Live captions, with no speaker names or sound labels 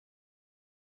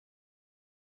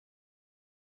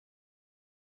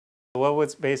What we're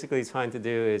basically trying to do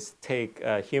is take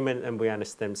a human embryonic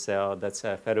stem cell that's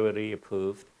federally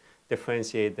approved,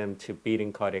 differentiate them to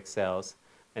beating cardiac cells,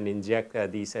 and inject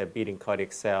these beating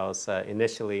cardiac cells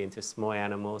initially into small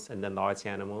animals and then large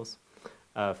animals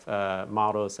of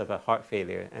models of heart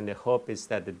failure. And the hope is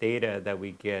that the data that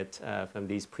we get from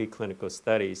these preclinical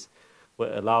studies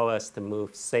will allow us to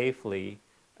move safely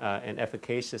and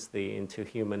efficaciously into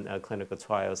human clinical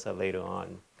trials later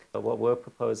on. But what we're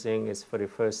proposing is for the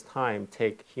first time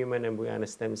take human embryonic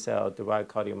stem cell derived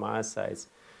cardiomyocytes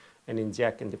and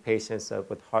inject into patients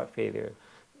with heart failure.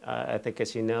 I think,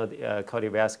 as you know,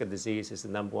 cardiovascular disease is the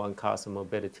 #1 cause of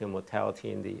morbidity and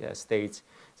mortality in the States.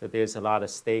 So there's a lot of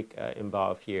stake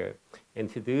involved here.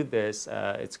 And to do this,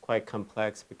 it's quite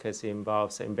complex because it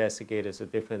involves investigators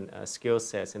with different skill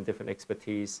sets and different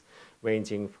expertise,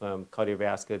 ranging from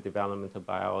cardiovascular developmental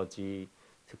biology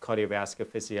to cardiovascular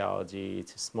physiology,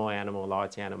 to small animal,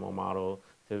 large animal model,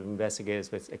 to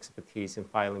investigators with expertise in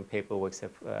filing paperwork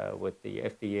with the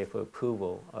FDA for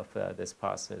approval of this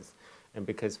process. And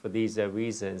because for these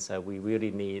reasons, we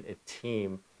really need a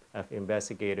team of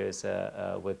investigators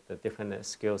with the different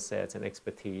skill sets and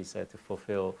expertise to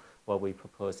fulfill what we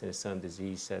propose in the CIRM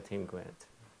disease team grant.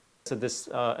 So this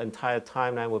entire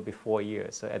timeline will be 4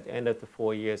 years. So at the end of the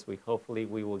 4 years, hopefully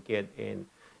we will get an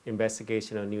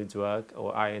investigational new drug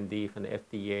or IND from the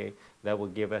FDA that will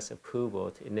give us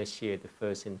approval to initiate the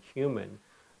first in-human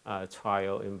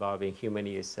trial involving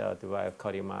human cell-derived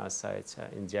cardiomyocytes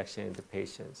injection into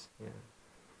patients. Yeah.